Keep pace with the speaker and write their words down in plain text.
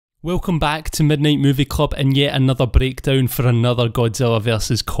Welcome back to Midnight Movie Club and yet another breakdown for another Godzilla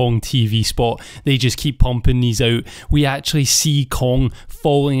vs Kong TV spot. They just keep pumping these out. We actually see Kong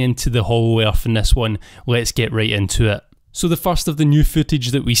falling into the hollow earth in this one. Let's get right into it. So the first of the new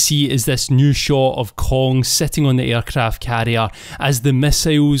footage that we see is this new shot of Kong sitting on the aircraft carrier as the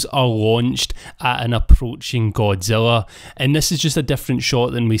missiles are launched at an approaching Godzilla. And this is just a different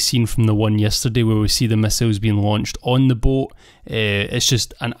shot than we've seen from the one yesterday where we see the missiles being launched on the boat. It's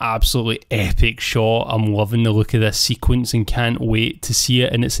just an absolutely epic shot. I'm loving the look of this sequence and can't wait to see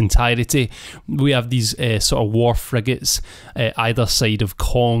it in its entirety. We have these sort of war frigates either side of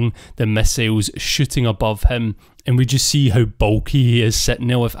Kong, the missiles shooting above him. And we just see how bulky he is sitting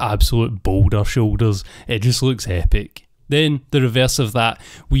there with absolute boulder shoulders. It just looks epic. Then, the reverse of that,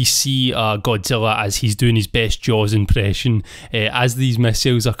 we see Godzilla as he's doing his best Jaws impression. As these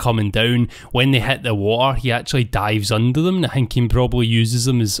missiles are coming down, when they hit the water, he actually dives under them. I think he probably uses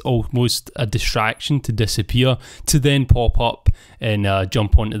them as almost a distraction to disappear, to then pop up and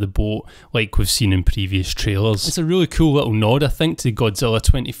jump onto the boat like we've seen in previous trailers. It's a really cool little nod, I think, to Godzilla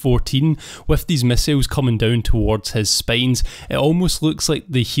 2014 with these missiles coming down towards his spines. It almost looks like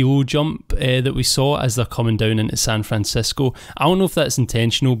the helo jump that we saw as they're coming down into San Francisco. I don't know if that's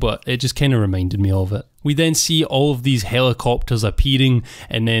intentional, but it just kind of reminded me of it. We then see all of these helicopters appearing,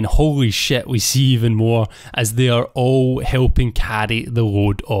 and then holy shit, we see even more as they are all helping carry the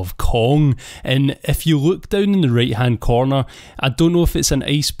load of Kong. And if you look down in the right hand corner, I don't know if it's an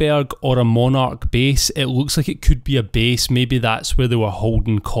iceberg or a Monarch base. It looks like it could be a base. Maybe that's where they were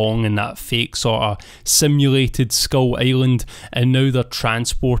holding Kong in that fake sort of simulated Skull Island, and now they're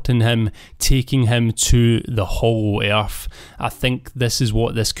transporting him, taking him to the hollow earth. I think this is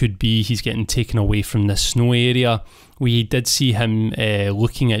what this could be. He's getting taken away from the snow area. We did see him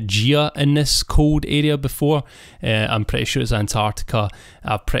looking at Gia in this cold area before. I'm pretty sure it's Antarctica.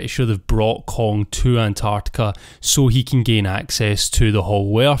 I'm pretty sure they've brought Kong to Antarctica so he can gain access to the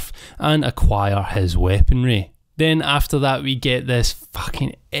hollow earth and acquire his weaponry. Then after that we get this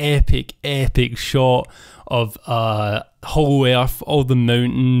fucking epic shot of hollow earth, all the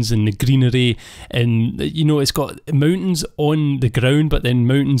mountains and the greenery, and you know, it's got mountains on the ground but then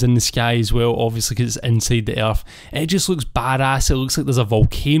mountains in the sky as well, obviously because it's inside the earth. It just looks badass. It looks like there's a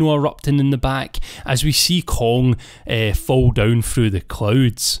volcano erupting in the back as we see Kong fall down through the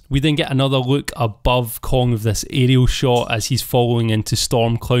clouds. We then get another look above Kong of this aerial shot as he's falling into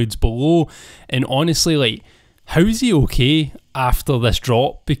storm clouds below, and honestly, like, how is he okay after this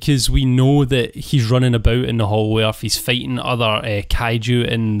drop? Because we know that he's running about in the hollow earth, he's fighting other kaiju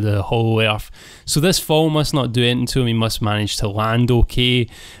in the hollow earth, so this fall must not do anything to him. He must manage to land okay.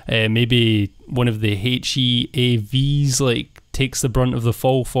 Maybe one of the HEAVs like takes the brunt of the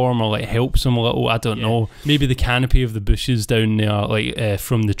fall for him, or like helps him a little, I don't know. Maybe the canopy of the bushes down there, like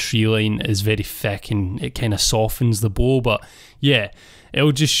from the tree line, is very thick and it kind of softens the blow, but yeah,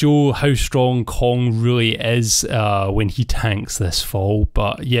 it'll just show how strong Kong really is when he tanks this fall.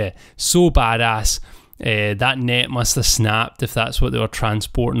 But yeah, so badass. That net must have snapped if that's what they were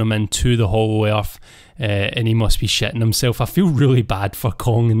transporting him into the hollow earth, and he must be shitting himself. I feel really bad for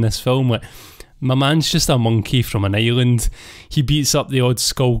Kong in this film. Like, my man's just a monkey from an island. He beats up the odd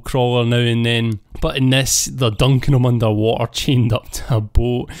skull crawler now and then, but in this, they're dunking him underwater, chained up to a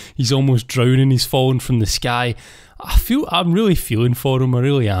boat. He's almost drowning, he's falling from the sky. I'm really feeling for him, I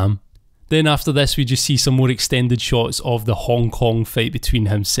really am. Then after this, we just see some more extended shots of the Hong Kong fight between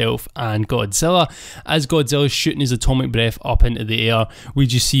himself and Godzilla. As Godzilla's shooting his atomic breath up into the air, we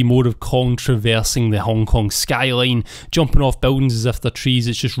just see more of Kong traversing the Hong Kong skyline, jumping off buildings as if they're trees.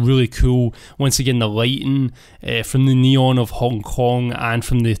 It's just really cool. Once again, the lighting from the neon of Hong Kong and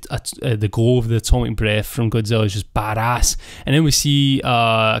from the glow of the atomic breath from Godzilla is just badass. And then we see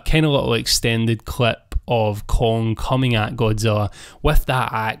a kind of little extended clip of Kong coming at Godzilla with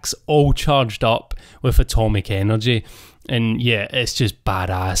that axe all charged up with atomic energy, and yeah, it's just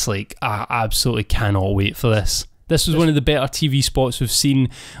badass. Like, I absolutely cannot wait for this. This was one of the better TV spots we've seen.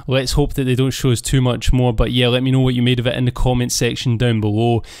 Let's hope that they don't show us too much more, but yeah, let me know what you made of it in the comment section down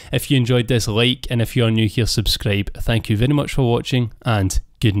below. If you enjoyed this, like, and if you are new here, subscribe. Thank you very much for watching, and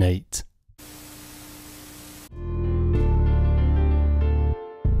good night.